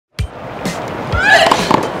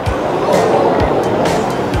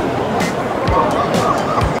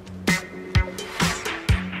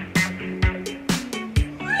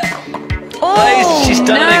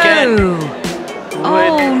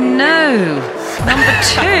Number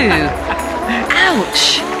 2.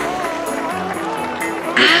 Ouch.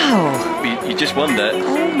 Ow. You just wonder.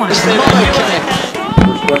 Oh my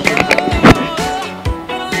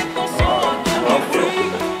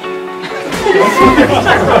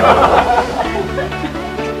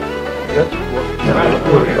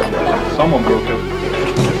Someone broke it.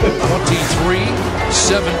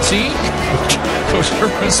 23-17. Coach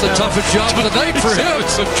Herman's the toughest job of the night for him.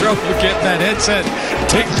 Some trouble getting that headset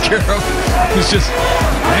taken care of. He's just,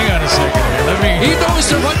 hang on a second here. He knows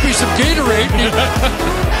there might be some Gatorade.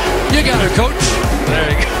 You got it, Coach.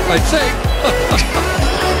 There you go. I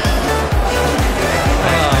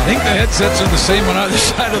think the headsets are the same on either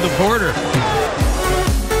side of the border.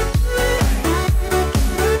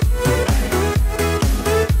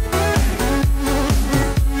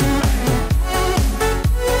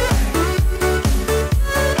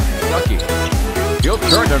 He'll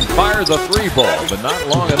turn and fire the 3 ball, but not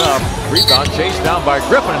long enough. Rebound chased down by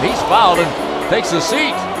Griffin, and he's fouled and takes a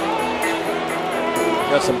seat.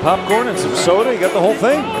 Got some popcorn and some soda. You got the whole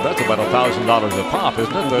thing. Well, that's about $1,000 a pop,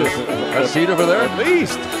 isn't it? That seat over there, at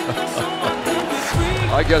least.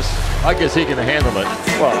 I guess he can handle it.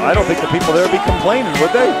 Well, I don't think the people there would be complaining,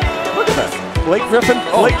 would they? Look at that. Blake Griffin.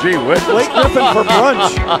 Blake Griffin for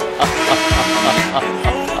brunch.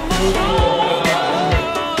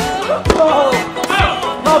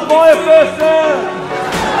 My boy,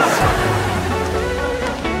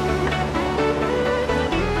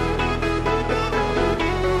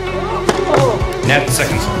 Net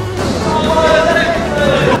seconds.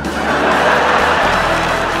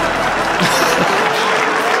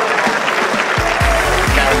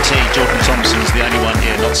 Guarantee Jordan Thompson's the only one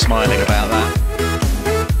here not smiling about that.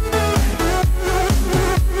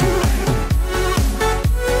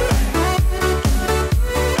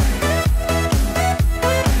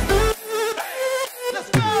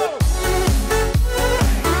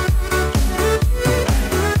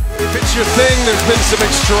 Your thing, there's been some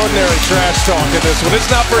extraordinary trash talk in this one.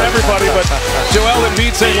 It's not for everybody, but Joel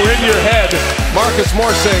Embiid saying we're in your head. Marcus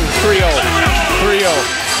Moore saying 3-0. 3-0.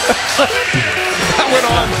 That went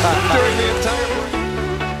on during the entire break.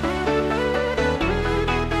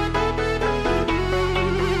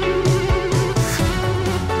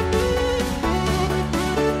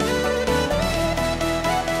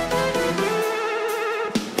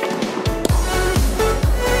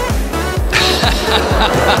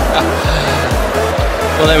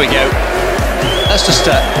 Well, there we go. Let's just,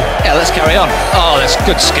 yeah, let's carry on. Oh, that's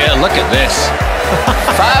good skill. Look at this.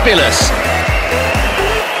 Fabulous.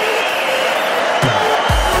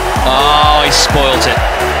 Oh, he spoilt it.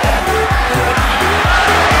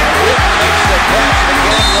 Makes the catch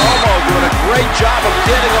again. Romo doing a great job of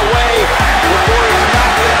getting away before he's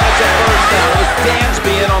knocked down as a first down. It was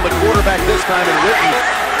Dansby in on the quarterback this time, and Whitten,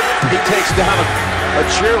 he takes down a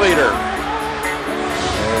cheerleader.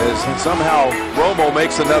 And somehow Romo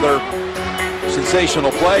makes another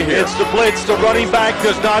sensational play here. It's the blitz. The running back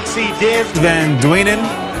does not see Dansby. Van Duinen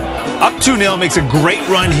up 2-0, makes a great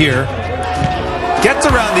run here. Gets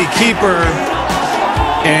around the keeper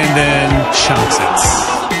and then chunks it.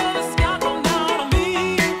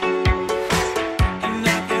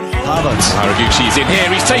 Haraguchi's in here,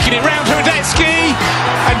 he's taking it round Hradecki,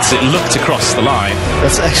 and it looked across the line.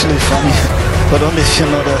 That's actually funny, but only if you're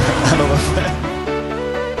not a fan.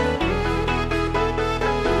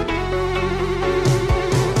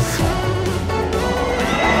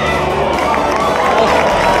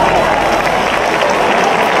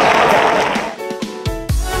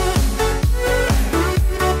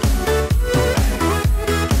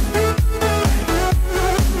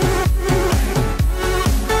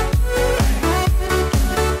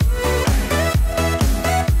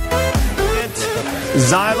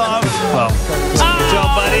 Zylov. Well, good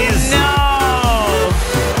job, buddies. No!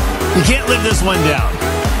 You can't live this one down.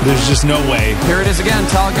 There's just no way. Here it is again,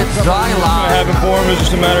 target Zylov. What happened for him is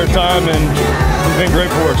just a matter of time, and he's been great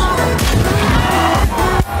for us.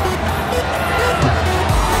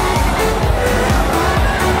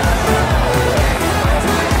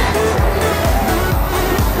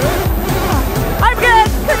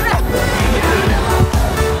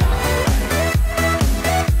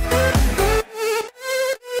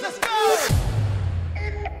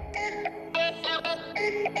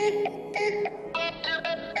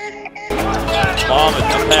 Bomb at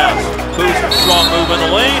the pass. Boost, strong move in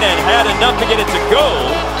the lane and had enough to get it to go.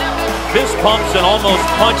 Fist pumps and almost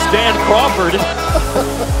punched Dan Crawford,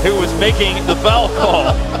 who was making the foul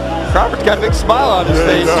call. Crawford got a big smile on his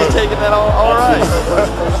face. He's taking that all right.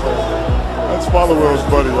 That's Father Will's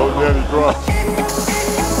buddy, old Danny Cross.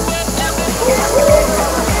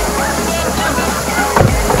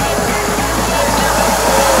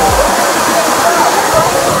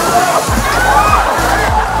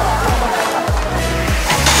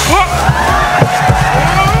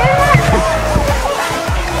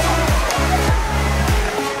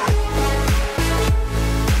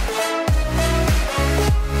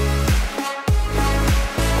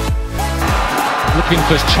 looking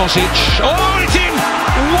for Tosic. Oh, it's in!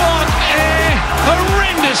 What a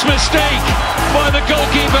horrendous mistake by the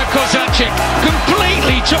goalkeeper Kozacic.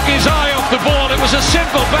 Completely took his eye off the ball. It was a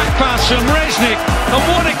simple back pass from Resnick. And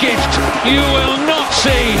what a gift. You will not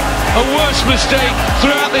see a worse mistake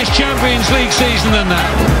throughout this Champions League season than that.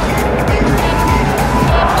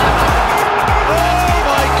 Oh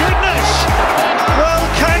my goodness! Well,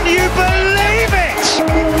 can you believe it?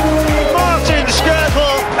 Martin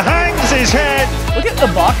Skirtle hangs his head. Look at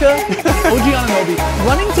Ibaka, OG Anunoby,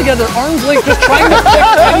 running together, arms length, just trying to pick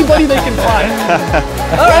anybody they can find.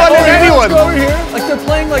 Anyone. Over here, like they're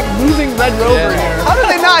playing like moving Red Rover here. How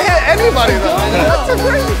did they not hit anybody though? That's so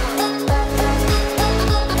crazy.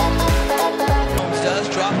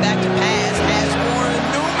 Does drop back to pass, has Warren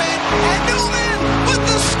Newman, and Newman with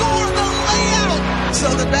the score, the layout.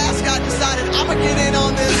 So the mascot decided, I'm gonna get in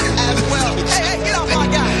on this as well. Hey, get off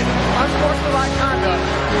my guy. Unsportsmanlike conduct.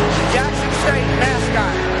 Jackson State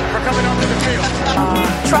mascot for coming onto the field.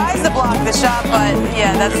 Tries to block the shot, but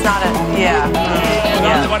yeah, that's not it. Yeah.